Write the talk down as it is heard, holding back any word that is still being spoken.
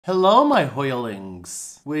Hello, my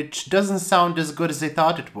Hoyalings, which doesn't sound as good as I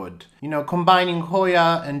thought it would. You know, combining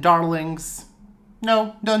Hoya and darlings.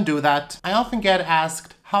 No, don't do that. I often get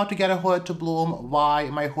asked how to get a Hoya to bloom, why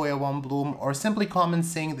my Hoya won't bloom, or simply comments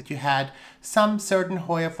saying that you had some certain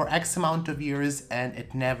Hoya for X amount of years and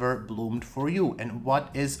it never bloomed for you, and what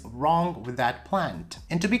is wrong with that plant.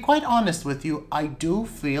 And to be quite honest with you, I do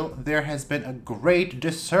feel there has been a great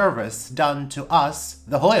disservice done to us,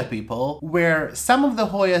 the Hoya people, where some of the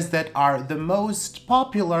Hoyas that are the most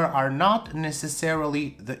popular are not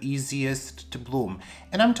necessarily the easiest to bloom.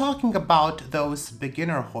 And I'm talking about those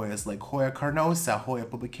beginner Hoyas like Hoya carnosa, Hoya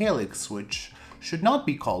pubicalyx, which should not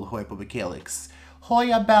be called Hoya pubicalyx.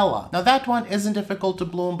 Hoya bella. Now that one isn't difficult to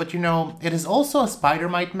bloom, but you know, it is also a spider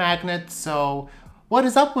mite magnet, so what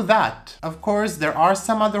is up with that? Of course, there are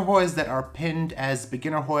some other Hoyas that are pinned as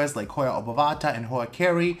beginner Hoyas like Hoya obovata and Hoya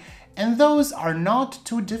carry, and those are not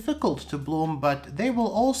too difficult to bloom, but they will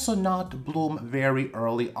also not bloom very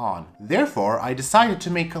early on. Therefore, I decided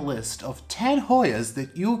to make a list of 10 Hoyas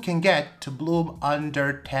that you can get to bloom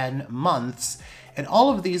under 10 months. And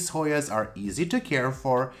all of these Hoyas are easy to care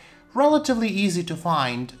for, relatively easy to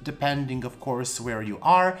find, depending of course where you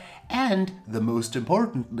are, and the most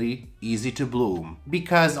importantly, easy to bloom.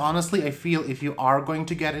 Because honestly, I feel if you are going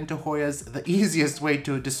to get into Hoyas, the easiest way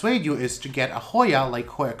to dissuade you is to get a Hoya like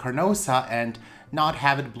Hoya carnosa and not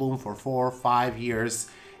have it bloom for 4 or 5 years.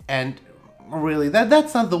 And really,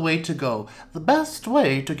 that's not the way to go. The best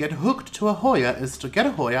way to get hooked to a Hoya is to get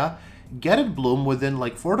a Hoya, get it bloom within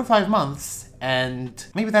like 4 to 5 months, and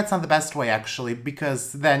maybe that's not the best way actually,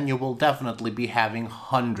 because then you will definitely be having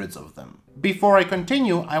hundreds of them. Before I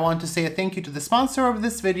continue, I want to say a thank you to the sponsor of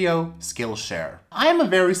this video, Skillshare. I am a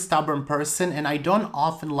very stubborn person and I don't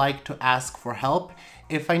often like to ask for help.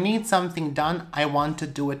 If I need something done, I want to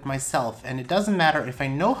do it myself, and it doesn't matter if I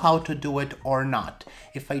know how to do it or not.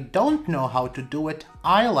 If I don't know how to do it,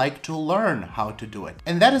 I like to learn how to do it.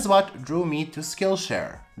 And that is what drew me to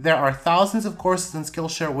Skillshare. There are thousands of courses on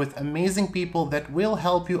Skillshare with amazing people that will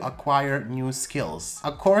help you acquire new skills.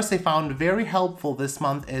 A course I found very helpful this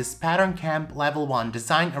month is Pattern Camp Level 1,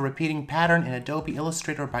 Design a Repeating Pattern in Adobe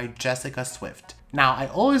Illustrator by Jessica Swift. Now, I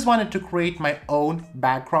always wanted to create my own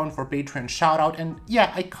background for Patreon shoutout, and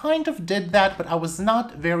yeah, I kind of did that, but I was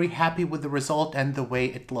not very happy with the result and the way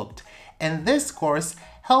it looked. And this course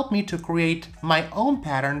helped me to create my own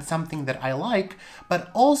pattern, something that I like,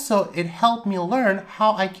 but also it helped me learn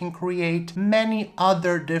how I can create many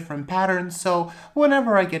other different patterns, so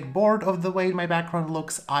whenever I get bored of the way my background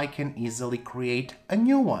looks, I can easily create a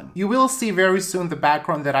new one. You will see very soon the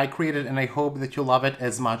background that I created, and I hope that you love it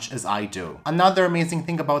as much as I do. Another amazing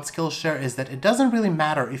thing about Skillshare is that it doesn't really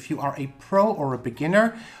matter if you are a pro or a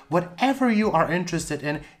beginner. Whatever you are interested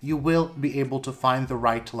in, you will be able to find the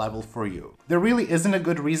right level for you. There really isn't a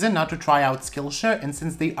good reason not to try out Skillshare, and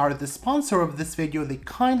since they are the sponsor of this video, they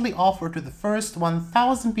kindly offer to the first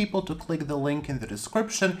 1,000 people to click the link in the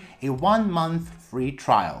description a 1-month free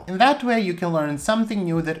trial. In that way, you can learn something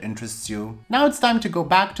new that interests you. Now it's time to go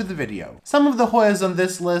back to the video. Some of the Hoyas on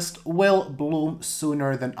this list will bloom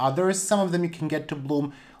sooner than others. Some of them you can get to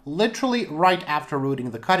bloom literally right after rooting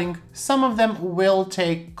the cutting. Some of them will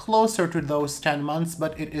take closer to those 10 months,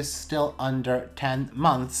 but it is still under 10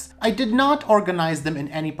 months. I did not organize them in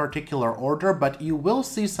any particular order, but you will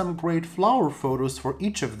see some great flower photos for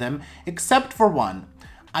each of them, except for one.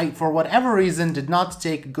 I, for whatever reason, did not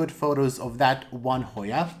take good photos of that one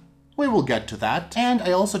Hoya. We will get to that. And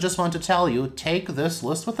I also just want to tell you, take this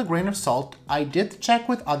list with a grain of salt. I did check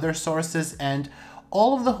with other sources, and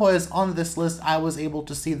all of the Hoyas on this list, I was able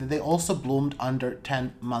to see that they also bloomed under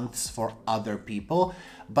 10 months for other people.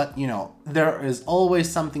 But, you know, there is always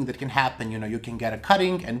something that can happen. You know, you can get a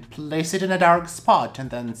cutting and place it in a dark spot and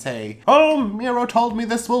then say, "Oh, Miro told me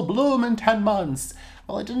this will bloom in 10 months.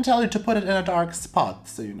 Well, I didn't tell you to put it in a dark spot.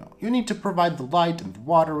 So, you know, you need to provide the light and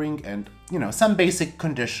watering and, you know, some basic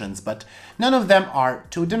conditions. But none of them are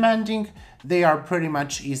too demanding. They are pretty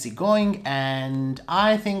much easygoing, and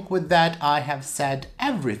I think with that I have said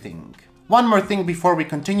everything. One more thing before we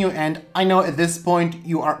continue, and I know at this point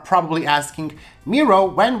you are probably asking, Miro,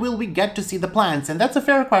 when will we get to see the plants? And that's a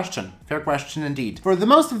fair question indeed. For the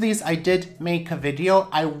most of these I did make a video.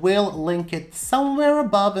 I will link it somewhere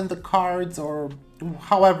above in the cards or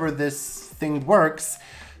however this thing works,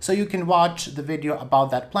 so you can watch the video about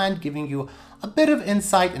that plant, giving you a bit of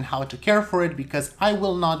insight in how to care for it, because I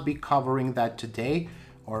will not be covering that today,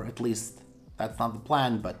 or at least that's not the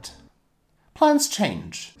plan, but plans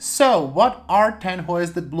change. So what are 10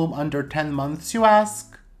 Hoyas that bloom under 10 months, you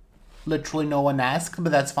ask? Literally no one asked,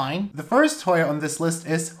 but that's fine. The first Hoya on this list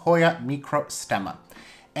is Hoya microstemma.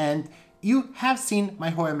 And you have seen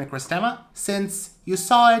my Hoya microstemma. Since you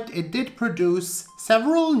saw it, it did produce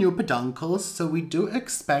several new peduncles, so we do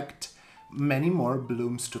expect many more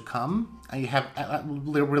blooms to come. I have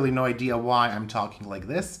really no idea why I'm talking like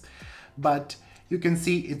this, but you can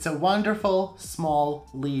see it's a wonderful small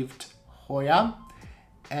leaved Hoya,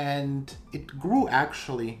 and it grew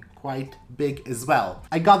actually quite big as well.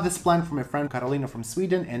 I got this plant from my friend Carolina from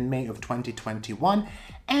Sweden in May of 2021,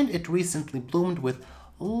 and it recently bloomed with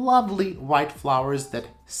lovely white flowers that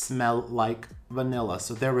smell like vanilla.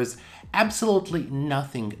 So there is absolutely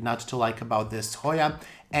nothing not to like about this Hoya.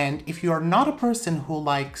 And if you are not a person who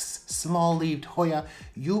likes small-leaved Hoya,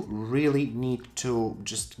 you really need to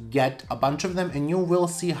just get a bunch of them, and you will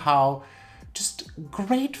see how just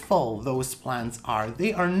grateful those plants are.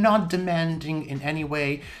 They are not demanding in any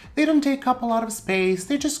way. They don't take up a lot of space.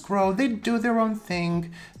 They just grow. They do their own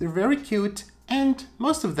thing. They're very cute, and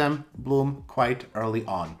most of them bloom quite early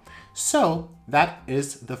on. So that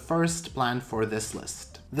is the first plant for this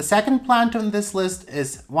list. The second plant on this list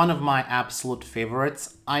is one of my absolute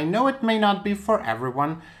favorites. I know it may not be for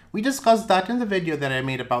everyone. We discussed that in the video that I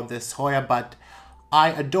made about this Hoya, but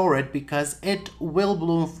I adore it because it will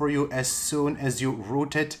bloom for you as soon as you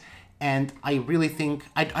root it. And I really think,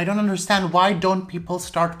 I don't understand, why don't people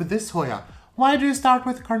start with this Hoya? Why do you start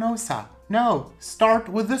with Carnosa? No, start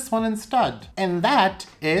with this one instead. And that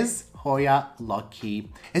is Hoya lockii.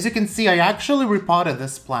 As you can see, I actually repotted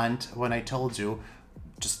this plant when I told you,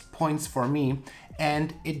 just points for me.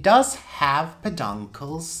 And it does have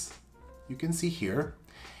peduncles. You can see here.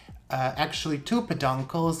 Actually 2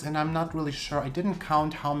 peduncles, and I'm not really sure. I didn't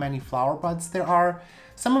count how many flower buds there are.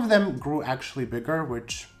 Some of them grew actually bigger,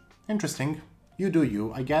 which, interesting. You do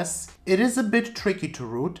you, I guess. It is a bit tricky to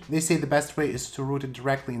root. They say the best way is to root it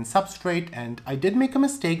directly in substrate, and I did make a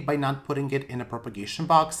mistake by not putting it in a propagation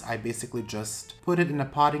box. I basically just put it in a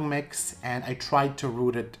potting mix, and I tried to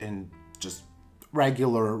root it in just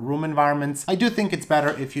regular room environments. I do think it's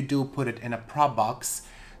better if you do put it in a prop box.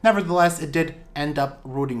 Nevertheless, it did end up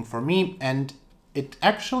rooting for me, and it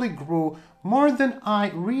actually grew more than I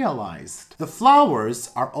realized. The flowers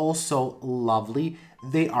are also lovely.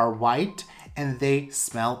 They are white and they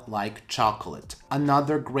smell like chocolate.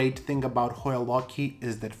 Another great thing about Hoya lockii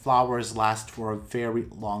is that flowers last for a very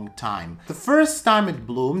long time. The first time it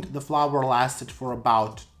bloomed, the flower lasted for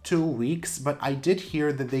about 2 weeks, but I did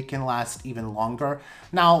hear that they can last even longer.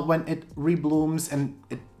 Now, when it reblooms, and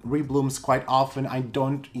it reblooms quite often, I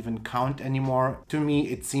don't even count anymore. To me,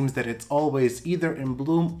 it seems that it's always either in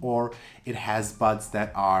bloom or it has buds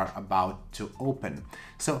that are about to open.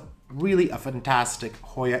 So really a fantastic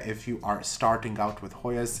Hoya if you are starting out with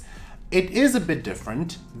Hoyas. It is a bit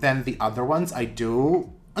different than the other ones. I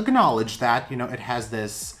do acknowledge that, you know, it has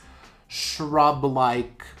this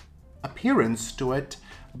shrub-like appearance to it,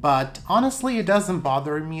 but honestly, it doesn't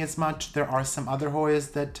bother me as much. There are some other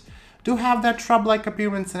Hoyas that do have that shrub-like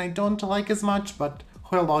appearance and I don't like as much, but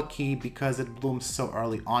Hoya lockii, because it blooms so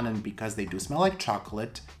early on and because they do smell like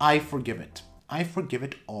chocolate, I forgive it. I forgive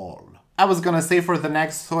it all. I was gonna say for the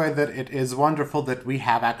next Hoya that it is wonderful that we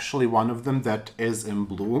have actually one of them that is in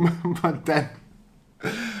bloom, but then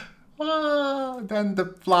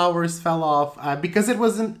the flowers fell off because it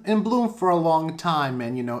was in bloom for a long time,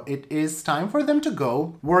 and you know, it is time for them to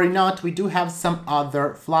go. Worry not, we do have some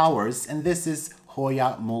other flowers, and this is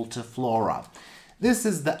Hoya multiflora. This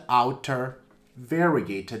is the outer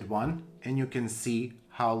variegated one, and you can see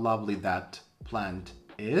how lovely that plant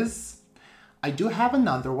is. I do have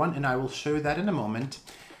another one, and I will show you that in a moment.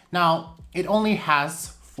 Now, it only has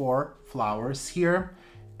 4 flowers here,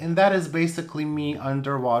 and that is basically me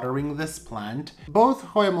underwatering this plant. Both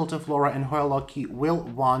Hoya multiflora and Hoya lockii will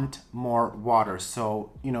want more water,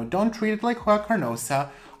 so, you know, don't treat it like Hoya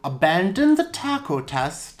carnosa. Abandon the taco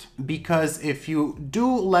test, because if you do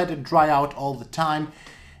let it dry out all the time,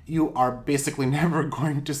 you are basically never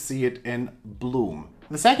going to see it in bloom.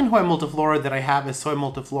 The second Hoya multiflora that I have is Hoya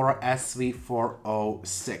multiflora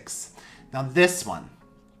SV406. Now this one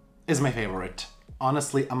is my favorite.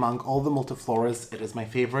 Honestly, among all the multifloras, it is my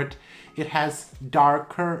favorite. It has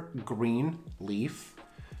darker green leaf.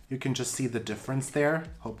 You can just see the difference there,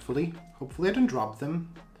 hopefully. Hopefully I didn't drop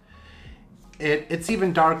them. It's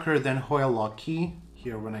even darker than Hoya lockii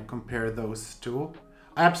here when I compare those two.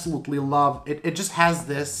 I absolutely love it. It just has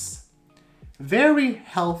this very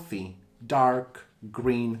healthy dark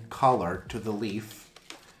green color to the leaf.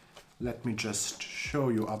 Let me just show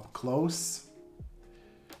you up close.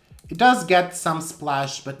 It does get some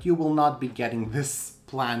splash, but you will not be getting this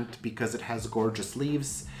plant because it has gorgeous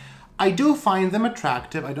leaves. I do find them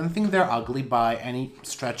attractive. I don't think they're ugly by any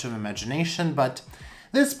stretch of imagination, but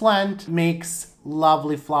This plant makes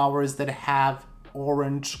lovely flowers that have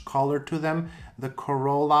orange color to them. The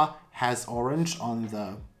corolla has orange on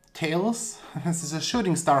the tails. This is a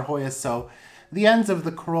shooting star Hoya, so the ends of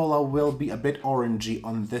the corolla will be a bit orangey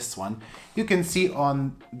on this one. You can see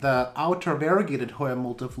on the outer variegated Hoya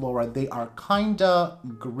multiflora, they are kinda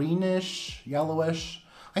greenish, yellowish.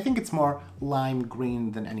 I think it's more lime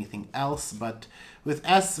green than anything else, but with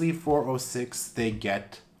SV406, they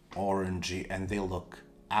get orangey and they look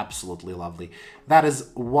absolutely lovely. That is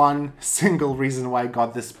one single reason why I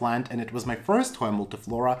got this plant, and it was my first Hoya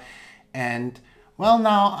multiflora. And well,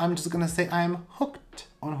 now I'm just gonna say I'm hooked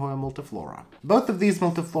on Hoya multiflora. Both of these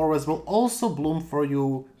multifloras will also bloom for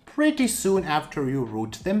you pretty soon after you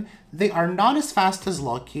root them. They are not as fast as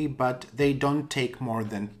lockii, but they don't take more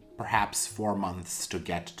than perhaps 4 months to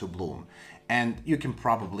get to bloom. And you can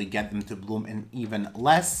probably get them to bloom in even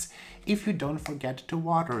less if you don't forget to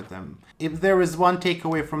water them. If there is one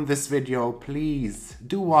takeaway from this video, please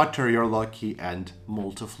do water your lockii and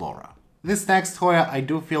multiflora. This next Hoya, I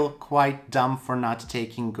do feel quite dumb for not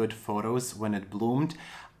taking good photos when it bloomed.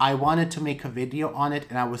 I wanted to make a video on it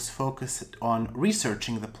and I was focused on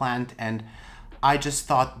researching the plant, and I just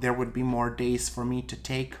thought there would be more days for me to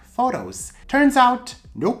take photos. Turns out,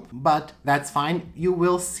 nope, but that's fine. You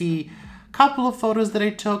will see a couple of photos that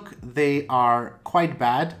I took. They are quite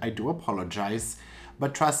bad. I do apologize.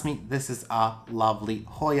 But trust me, this is a lovely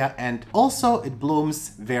Hoya, and also it blooms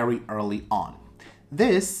very early on.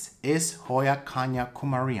 This is Hoya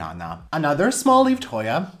kanyakumariana. Another small-leaved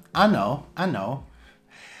Hoya. I know.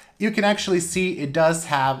 You can actually see it does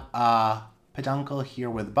have a peduncle here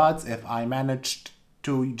with buds. If I managed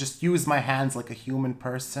to just use my hands like a human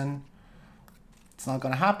person, it's not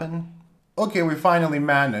gonna happen. Okay, we finally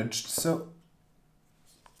managed, so...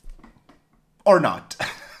 or not.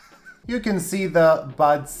 You can see the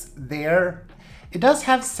buds there. It does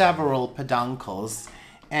have several peduncles,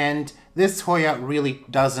 and this Hoya really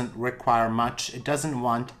doesn't require much. It doesn't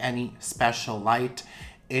want any special light.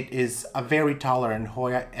 It is a very tolerant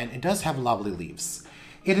Hoya, and it does have lovely leaves.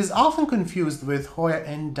 It is often confused with Hoya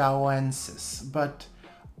indaoensis, but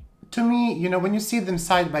to me, you know, when you see them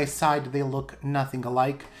side by side, they look nothing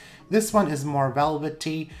alike. This one is more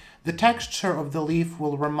velvety. The texture of the leaf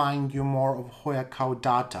will remind you more of Hoya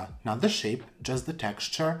caudata, not the shape, just the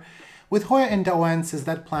texture. With Hoya indaoensis,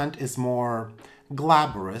 that plant is more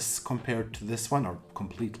glabrous compared to this one, or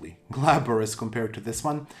completely glabrous compared to this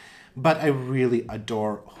one. But I really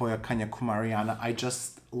adore Hoya kanyakumariana. I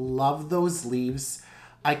just love those leaves.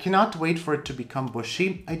 I cannot wait for it to become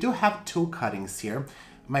bushy. I do have 2 cuttings here.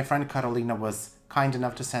 My friend Carolina was kind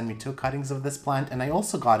enough to send me 2 cuttings of this plant, and I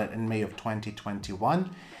also got it in May of 2021,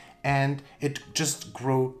 and it just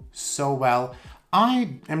grew so well.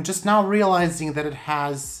 I am just now realizing that it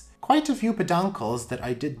has quite a few peduncles that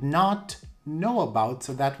I did not know about,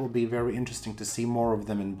 so that will be very interesting to see more of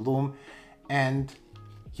them in bloom. And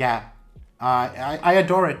yeah, I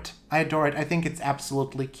adore it. I adore it. I think it's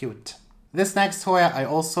absolutely cute. This next Hoya I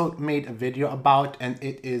also made a video about, and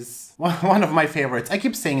it is one of my favorites. I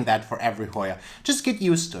keep saying that for every Hoya. Just get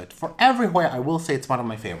used to it. For every Hoya, I will say it's one of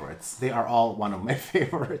my favorites. They are all one of my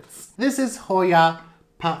favorites. This is Hoya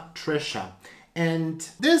Patricia. And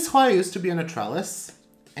this Hoya used to be on a trellis,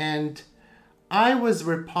 and I was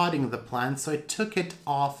repotting the plant, so I took it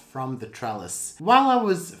off from the trellis. While I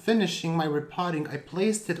was finishing my repotting, I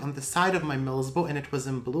placed it on the side of my Mills bow, and it was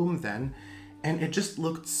in bloom then. And it just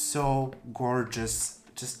looked so gorgeous,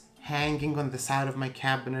 just hanging on the side of my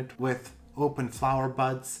cabinet with open flower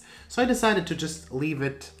buds. So I decided to just leave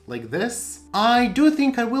it like this. I do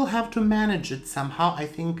think I will have to manage it somehow. I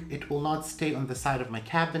think it will not stay on the side of my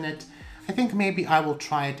cabinet. I think maybe I will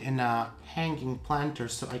try it in a hanging planter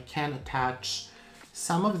so I can attach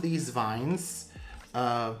some of these vines.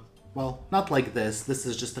 Well, not like this. This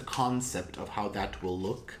is just a concept of how that will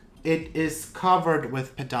look. It is covered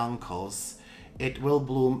with peduncles. It will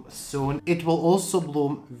bloom soon. It will also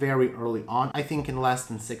bloom very early on. I think in less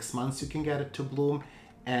than 6 months you can get it to bloom.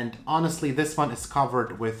 And honestly, this one is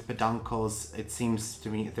covered with peduncles. It seems to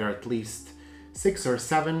me there are at least 6 or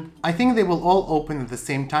 7. I think they will all open at the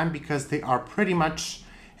same time because they are pretty much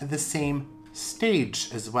at the same stage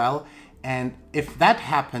as well. And if that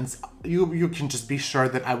happens, you can just be sure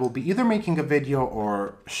that I will be either making a video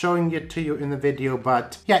or showing it to you in the video.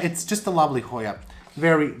 But yeah, it's just a lovely Hoya.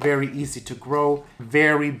 Very, very easy to grow,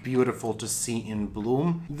 very beautiful to see in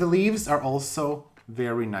bloom. The leaves are also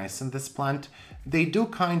very nice in this plant. They do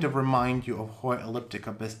kind of remind you of Hoya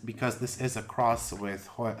elliptica because this is a cross with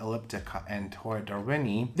Hoya elliptica and Hoya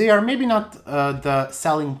darwinii. They are maybe not the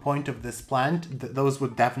selling point of this plant. Those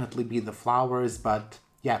would definitely be the flowers, but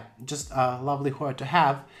Yeah, just a lovely Hoya to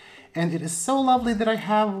have. And it is so lovely that I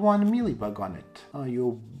have one mealybug on it. Oh,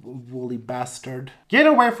 you woolly bastard. Get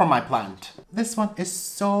away from my plant. This one is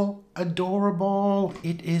so adorable.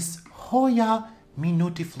 It is Hoya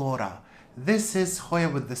minutiflora. This is Hoya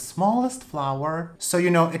with the smallest flower. So, you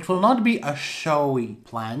know, it will not be a showy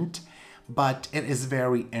plant, but it is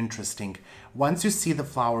very interesting. Once you see the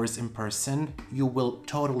flowers in person, you will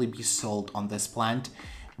totally be sold on this plant.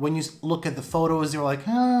 When you look at the photos, you're like,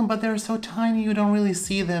 oh, but they're so tiny, you don't really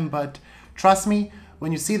see them. But trust me,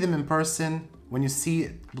 when you see them in person, when you see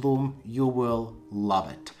it bloom, you will love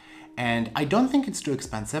it. And I don't think it's too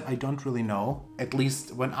expensive. I don't really know. At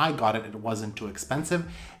least when I got it, it wasn't too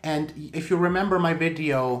expensive. And if you remember my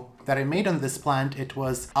video that I made on this plant, it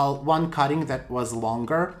was one cutting that was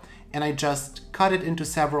longer. And I just cut it into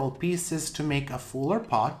several pieces to make a fuller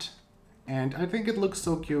pot. And I think it looks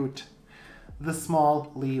so cute. The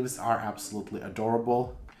small leaves are absolutely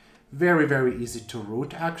adorable. Very, very easy to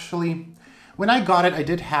root, actually. When I got it, I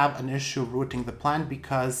did have an issue rooting the plant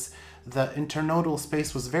because the internodal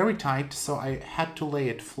space was very tight, so I had to lay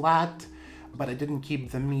it flat, but I didn't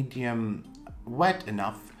keep the medium wet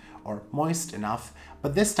enough or moist enough.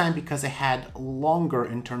 But this time, because I had longer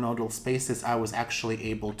internodal spaces, I was actually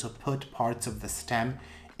able to put parts of the stem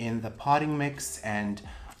in the potting mix, and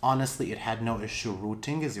honestly, it had no issue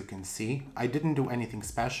rooting, as you can see. I didn't do anything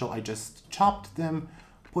special. I just chopped them,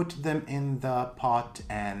 put them in the pot,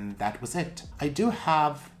 and that was it. I do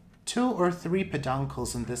have 2 or 3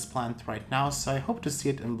 peduncles in this plant right now, so I hope to see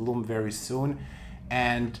it in bloom very soon.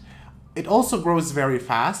 And it also grows very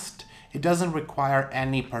fast. It doesn't require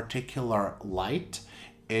any particular light.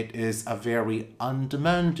 It is a very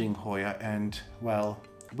undemanding Hoya, and well,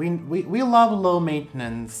 we love low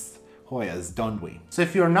maintenance Hoyas, don't we? So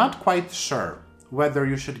if you're not quite sure whether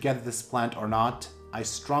you should get this plant or not, I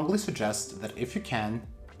strongly suggest that if you can,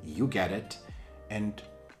 you get it. And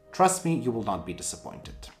trust me, you will not be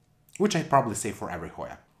disappointed. Which I probably say for every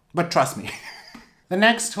Hoya. But trust me. The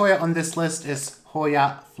next Hoya on this list is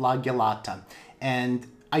Hoya flagellata. And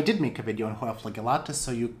I did make a video on Hoya flagellata,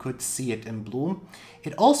 so you could see it in bloom.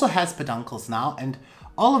 It also has peduncles now, and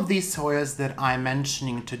all of these Hoyas that I'm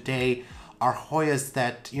mentioning today are Hoyas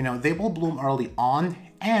that, you know, they will bloom early on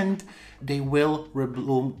and they will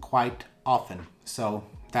rebloom quite often. So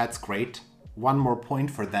that's great. One more point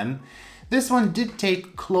for them. This one did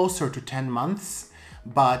take closer to 10 months,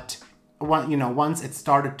 but once it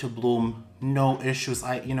started to bloom, no issues.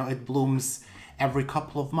 It blooms every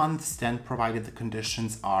couple of months, then provided the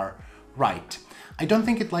conditions are right. I don't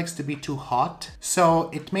think it likes to be too hot, so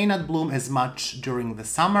it may not bloom as much during the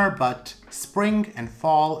summer, but spring and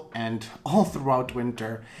fall and all throughout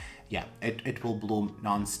winter, yeah, it will bloom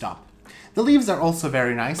non-stop. The leaves are also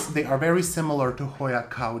very nice. They are very similar to Hoya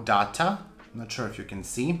caudata. I'm not sure if you can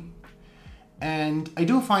see. And I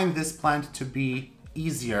do find this plant to be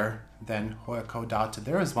easier than Hoya caudata.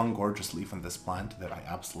 There is one gorgeous leaf on this plant that I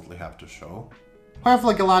absolutely have to show. Hoya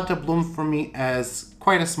flagellata bloomed for me as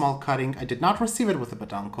quite a small cutting. I did not receive it with a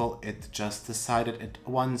peduncle. It just decided it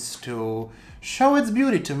wants to show its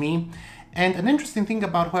beauty to me. And an interesting thing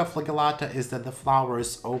about Hoya flagellata is that the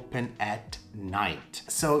flowers open at night.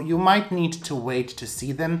 So you might need to wait to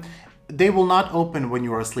see them. They will not open when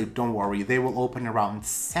you are asleep, don't worry. They will open around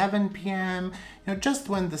 7 p.m. Just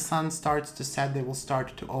when the sun starts to set, they will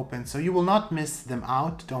start to open. So you will not miss them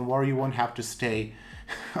out. Don't worry, you won't have to stay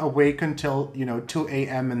awake until 2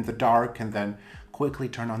 a.m. in the dark and then quickly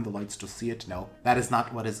turn on the lights to see it. No, that is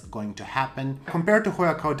not what is going to happen. Compared to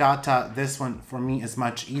Hoya caudata, this one for me is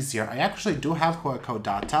much easier. I actually do have Hoya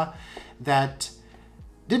caudata that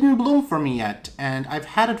didn't bloom for me yet, and I've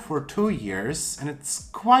had it for 2 years, and it's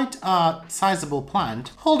quite a sizable plant.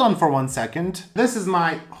 Hold on for 1 second. This is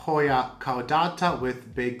my Hoya caudata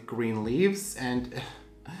with big green leaves, and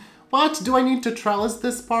what? Do I need to trellis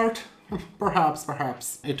this part?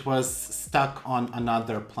 Perhaps. It was stuck on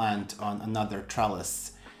another plant on another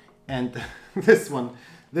trellis. And this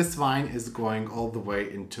vine is going all the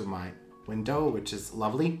way into my window, which is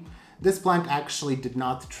lovely. This plant actually did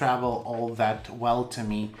not travel all that well to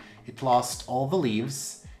me. It lost all the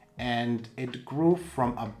leaves and it grew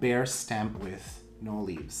from a bare stem with no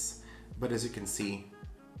leaves. But as you can see,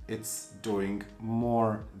 it's doing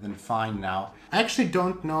more than fine now. I actually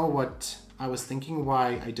don't know what I was thinking,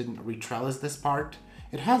 why I didn't retrellis this part.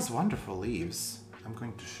 It has wonderful leaves. I'm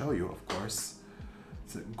going to show you, of course.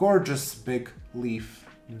 It's a gorgeous big leaf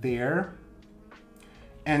there.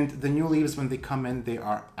 And the new leaves, when they come in, they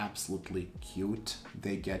are absolutely cute.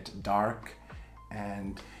 They get dark.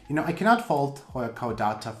 And, I cannot fault Hoya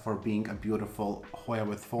caudata for being a beautiful Hoya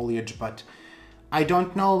with foliage, but I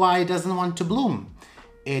don't know why it doesn't want to bloom.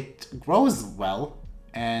 it grows well.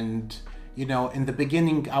 And, you know, in the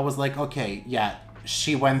beginning, I was like, okay, yeah,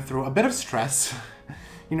 she went through a bit of stress,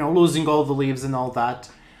 you know, losing all the leaves and all that.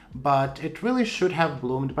 But it really should have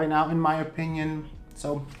bloomed by now, in my opinion.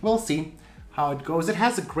 So we'll see how it goes. It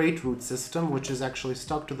has a great root system, which is actually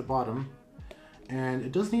stuck to the bottom. And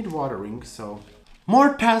it does need watering, so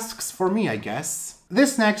more tasks for me, I guess.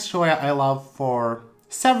 This next Hoya I love for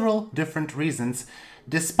several different reasons,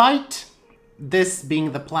 despite this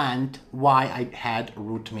being the plant why I had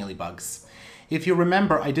root mealybugs. If you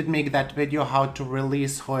remember, I did make that video how to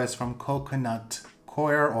release Hoyas from coconut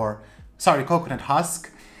coir, or sorry, coconut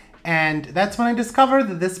husk. And that's when I discovered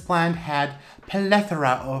that this plant had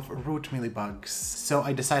plethora of root mealybugs. So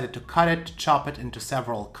I decided to cut it, chop it into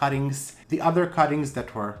several cuttings. The other cuttings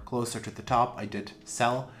that were closer to the top I did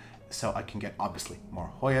sell, so I can get obviously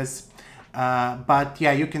more Hoyas. But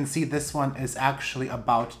yeah, you can see this one is actually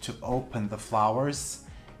about to open the flowers.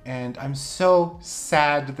 And I'm so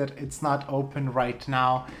sad that it's not open right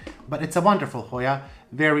now. But it's a wonderful Hoya,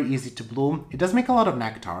 very easy to bloom. It does make a lot of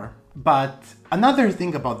nectar. But another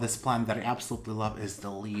thing about this plant that I absolutely love is the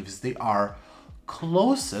leaves. They are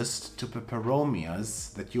closest to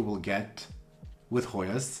peperomias that you will get with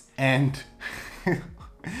Hoyas. And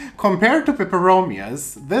compared to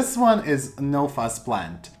peperomias, this one is a no-fuss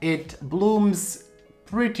plant. It blooms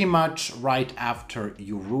pretty much right after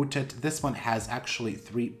you root it. This one has actually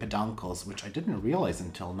 3 peduncles, which I didn't realize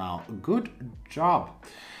until now. Good job.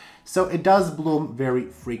 So it does bloom very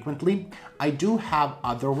frequently. I do have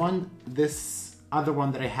other one. This other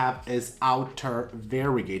one that I have is outer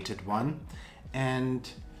variegated one. And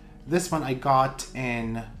this one I got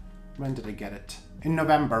in, when did I get it? In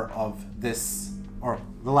November of this, or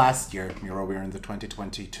the last year, we're in the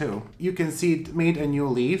 2022. You can see it made a new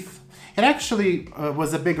leaf. It actually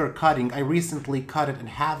was a bigger cutting. I recently cut it in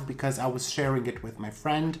half because I was sharing it with my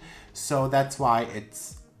friend. So that's why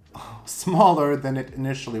it's smaller than it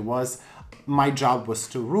initially was. My job was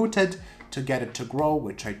to root it, to get it to grow,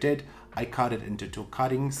 which I did. I cut it into 2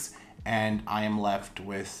 cuttings and I am left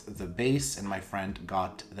with the base, and my friend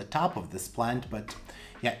got the top of this plant. But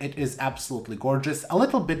yeah, it is absolutely gorgeous. A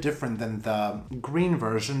little bit different than the green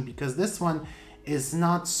version because this one is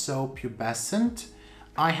not so pubescent.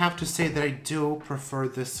 I have to say that I do prefer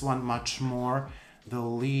this one much more. The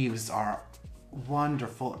leaves are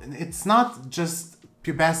wonderful. It's not just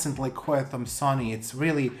pubescent like Hoya Thompsoni. It's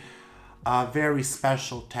really a very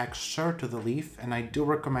special texture to the leaf, and I do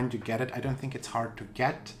recommend you get it. I don't think it's hard to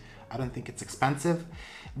get. I don't think it's expensive.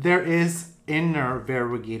 There is inner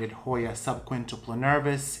variegated Hoya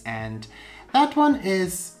subquintuplinervis, and that one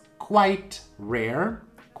is quite rare,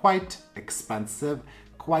 quite expensive,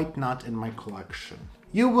 quite not in my collection.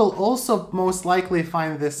 You will also most likely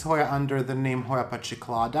find this Hoya under the name Hoya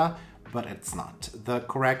Patricia, but it's not. The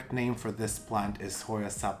correct name for this plant is Hoya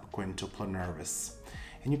subquintuplinervis.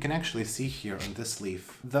 And you can actually see here on this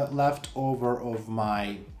leaf the leftover of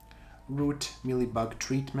my root mealybug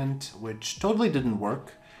treatment, which totally didn't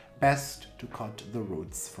work. Best to cut the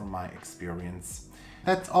roots from my experience.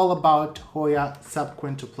 That's all about Hoya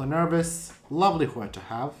subquintuplinervis. Lovely Hoya to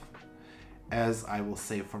have, as I will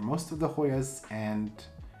say for most of the Hoyas, and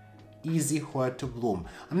easy Hoya to bloom.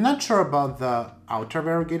 I'm not sure about the outer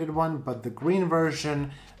variegated one, but the green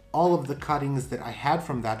version, all of the cuttings that I had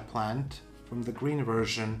from that plant, from the green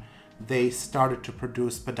version, they started to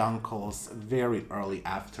produce peduncles very early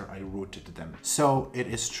after I rooted them. So it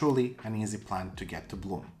is truly an easy plant to get to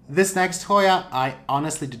bloom. This next Hoya, I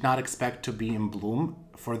honestly did not expect to be in bloom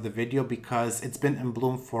for the video because it's been in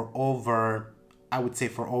bloom for over, I would say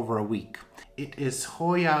for over a week. It is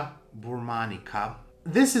Hoya burmanica.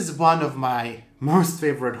 This is one of my most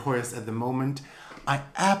favorite Hoyas at the moment. I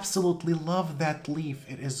absolutely love that leaf.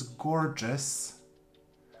 It is gorgeous.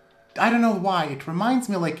 I don't know why, it reminds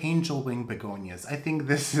me like angel wing begonias. I think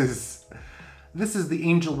this is the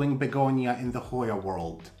angel wing begonia in the Hoya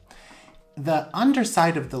world. The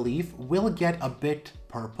underside of the leaf will get a bit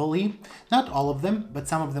purpley. Not all of them, but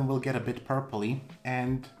some of them will get a bit purpley.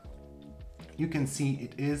 And you can see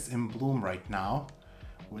it is in bloom right now.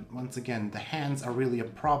 Once again, the hands are really a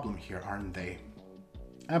problem here, aren't they?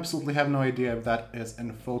 I absolutely have no idea if that is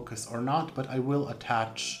in focus or not, but I will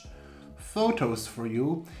attach photos for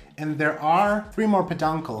you. And there are 3 more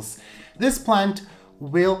peduncles. This plant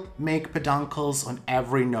will make peduncles on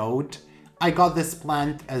every node. I got this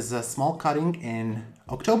plant as a small cutting in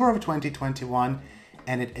October of 2021,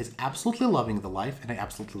 and it is absolutely loving the life, and I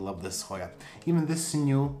absolutely love this Hoya. Even this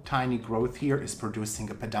new tiny growth here is producing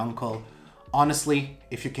a peduncle. Honestly,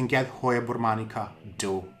 if you can get Hoya burmanica,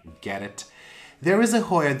 do get it. There is a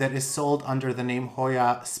Hoya that is sold under the name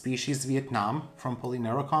Hoya species Vietnam from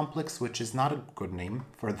Polinera complex, which is not a good name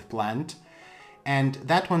for the plant. And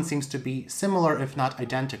that one seems to be similar, if not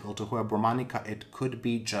identical, to Hoya burmanica. It could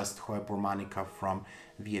be just Hoya burmanica from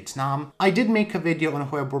Vietnam. I did make a video on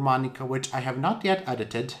Hoya burmanica, which I have not yet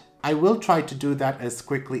edited. I will try to do that as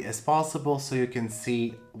quickly as possible so you can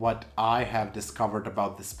see what I have discovered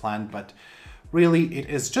about this plant, but really it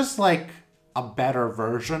is just like a better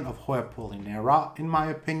version of Hoya polinera, in my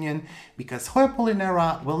opinion, because Hoya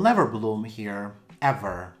polinera will never bloom here,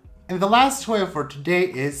 ever. And the last Hoya for today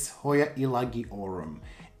is Hoya ilagiorum.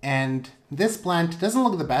 And this plant doesn't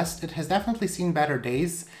look the best. It has definitely seen better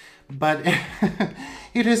days, but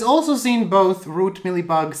it has also seen both root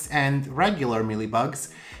mealybugs and regular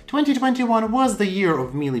mealybugs. 2021 was the year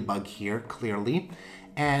of mealybug here, clearly.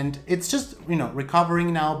 And it's just,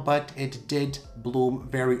 recovering now, but it did bloom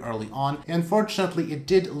very early on. Unfortunately, it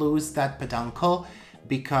did lose that peduncle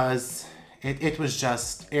because it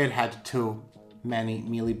had too many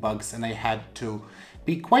mealybugs, and I had to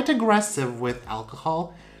be quite aggressive with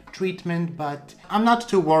alcohol treatment, but I'm not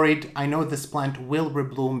too worried. I know this plant will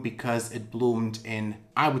rebloom because it bloomed in,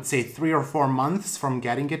 I would say, 3 or 4 months from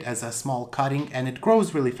getting it as a small cutting, and it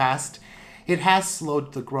grows really fast. It has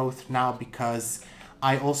slowed the growth now because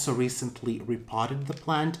I also recently repotted the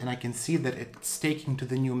plant, and I can see that it's taking to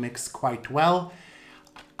the new mix quite well.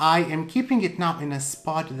 I am keeping it now in a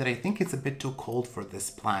spot that I think is a bit too cold for this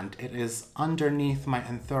plant. It is underneath my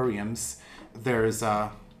anthuriums. There's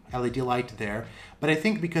a LED light there, but I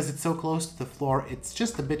think because it's so close to the floor, it's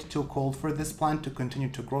just a bit too cold for this plant to continue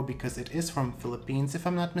to grow because it is from Philippines, if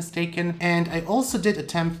I'm not mistaken. And I also did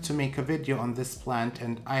attempt to make a video on this plant,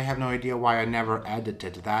 and I have no idea why I never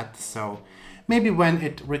edited that, so maybe when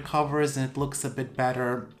it recovers and it looks a bit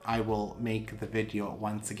better, I will make the video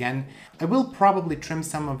once again. I will probably trim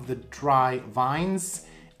some of the dry vines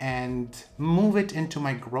and move it into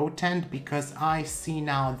my grow tent because I see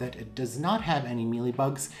now that it does not have any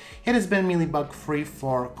mealybugs. It has been mealybug free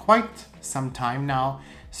for quite some time now.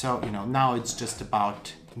 So, now it's just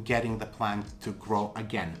about getting the plant to grow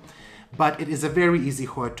again. But it is a very easy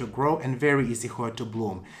Hoya to grow and very easy Hoya to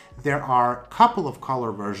bloom. There are a couple of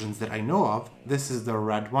color versions that I know of. This is the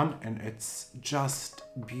red one, and it's just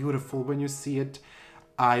beautiful when you see it.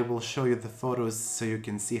 I will show you the photos so you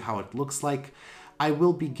can see how it looks like. I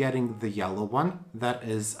will be getting the yellow one. That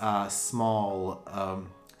is a small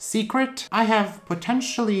secret. I have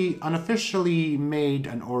potentially unofficially made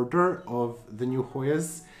an order of the new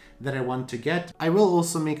Hoyas that I want to get. I will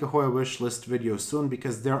also make a Hoya wish list video soon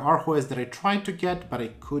because there are Hoyas that I tried to get but I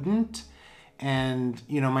couldn't, and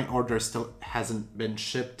my order still hasn't been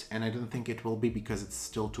shipped, and I don't think it will be because it's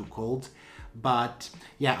still too cold. But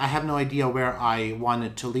yeah, I have no idea where I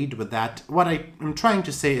wanted to lead with that. What I am trying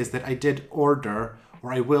to say is that I did order,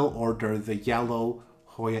 or I will order, the yellow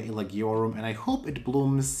Hoya ilagiorum, and I hope it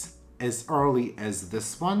blooms as early as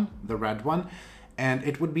this one, the red one. And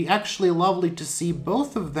it would be actually lovely to see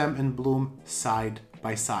both of them in bloom side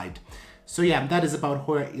by side. So yeah, that is about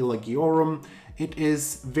Hoya ilagiorum. It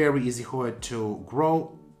is very easy Hoya to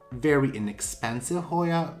grow, very inexpensive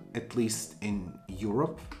Hoya, at least in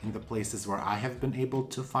Europe, in the places where I have been able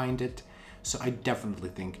to find it. So I definitely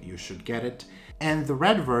think you should get it. And the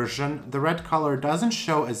red version, the red color doesn't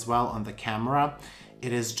show as well on the camera.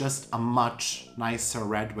 It is just a much nicer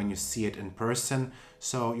red when you see it in person.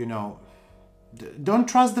 So, don't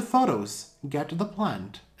trust the photos. Get the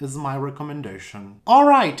plant is my recommendation. All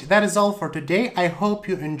right, that is all for today. I hope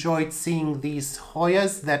you enjoyed seeing these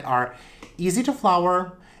Hoyas that are easy to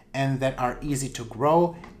flower and that are easy to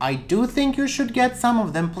grow. I do think you should get some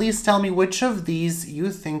of them. Please tell me which of these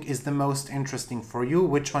you think is the most interesting for you.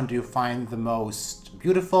 Which one do you find the most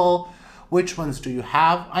beautiful? Which ones do you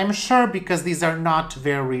have? I'm sure, because these are not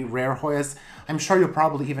very rare Hoyas, I'm sure you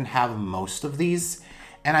probably even have most of these.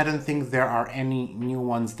 And I don't think there are any new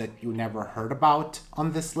ones that you never heard about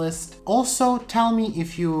on this list. Also, tell me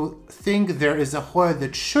if you think there is a Hoya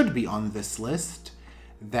that should be on this list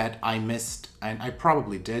that I missed, and I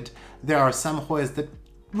probably did. There are some Hoyas that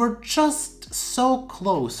were just so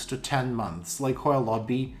close to 10 months, like Hoya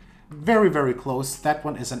lobby. Very, very close. That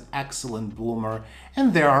one is an excellent bloomer.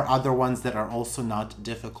 And there are other ones that are also not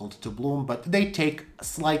difficult to bloom, but they take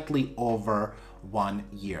slightly over 1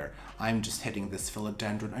 year. I'm just hitting this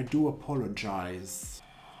philodendron. I do apologize.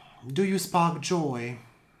 Do you spark joy?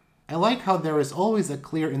 I like how there is always a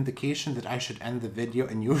clear indication that I should end the video,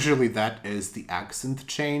 and usually that is the accent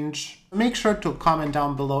change. Make sure to comment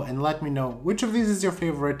down below and let me know which of these is your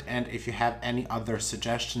favorite, and if you have any other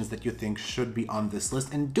suggestions that you think should be on this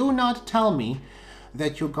list. And do not tell me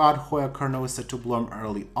that you got Hoya carnosa to bloom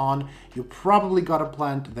early on, you probably got a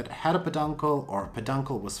plant that had a peduncle or a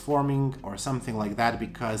peduncle was forming or something like that,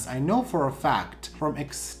 because I know for a fact from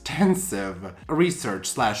extensive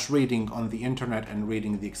research / reading on the internet and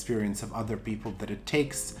reading the experience of other people that it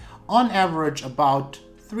takes on average about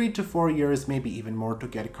 3 to 4 years, maybe even more, to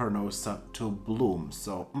get carnosa to bloom.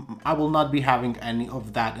 So I will not be having any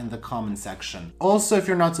of that in the comment section. Also, if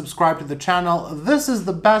you're not subscribed to the channel, this is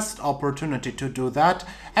the best opportunity to do that.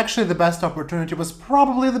 Actually, the best opportunity was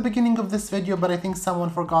probably the beginning of this video, but I think someone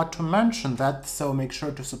forgot to mention that, so make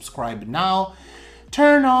sure to subscribe now.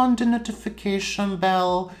 Turn on the notification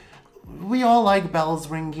bell. We all like bells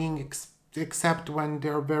ringing, except when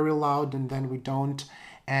they're very loud, and then we don't.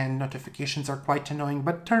 And notifications are quite annoying,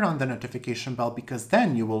 but turn on the notification bell, because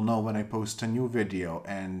then you will know when I post a new video,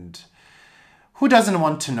 and who doesn't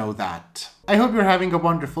want to know that? I hope you're having a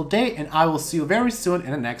wonderful day, and I will see you very soon in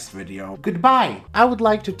the next video. Goodbye! I would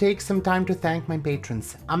like to take some time to thank my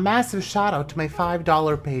patrons. A massive shout out to my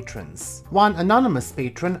 $5 patrons. One anonymous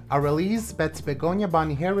patron, Arelise, Betsy Begonia,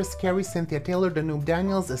 Bonnie Harris, Carrie, Cynthia Taylor, Danube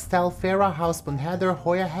Daniels, Estelle Farah, Houseborn Heather,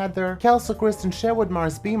 Hoya Heather, Kelso, Kristen Sherwood,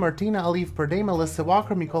 Mars B, Martina, Alif Perday, Melissa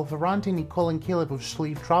Walker, Nicole Ferranti, Nicole and Caleb of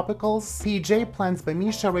Schleif Tropicals, PJ, Plants by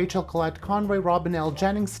Misha, Rachel Colette Conroy, Robin L.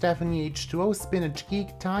 Jennings, Stephanie H2O, Spinach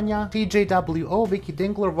Geek, Tanya, TJ WO, Vicky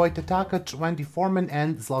Dinkler, Vojta Takac, Wendy Foreman,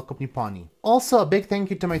 and Zlatko Niponi. Also, a big thank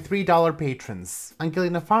you to my $3 patrons: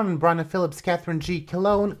 Angelina Farnan, Brana Phillips, Catherine G.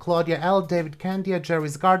 Cologne, Claudia L., David Candia,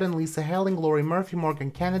 Jerry's Garden, Lisa Helling, Lori Murphy, Morgan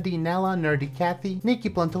Kennedy, Nella, Nerdy Kathy, Nikki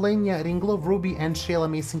Plantolania, Ringlov Ruby, and Shayla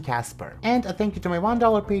Mason Casper. And a thank you to my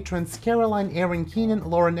 $1 patrons: Caroline, Aaron Keenan,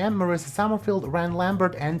 Lauren M., Marissa Summerfield, Ran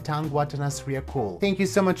Lambert, and Tangwatanas Riakul. Thank you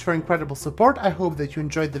so much for incredible support. I hope that you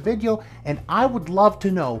enjoyed the video, and I would love to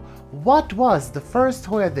know, what was the first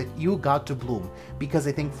Hoya that you got to bloom? Because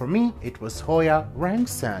I think for me, it was Hoya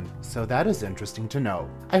Rangsan, so that is interesting to know.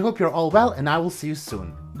 I hope you're all well, and I will see you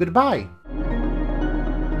soon. Goodbye!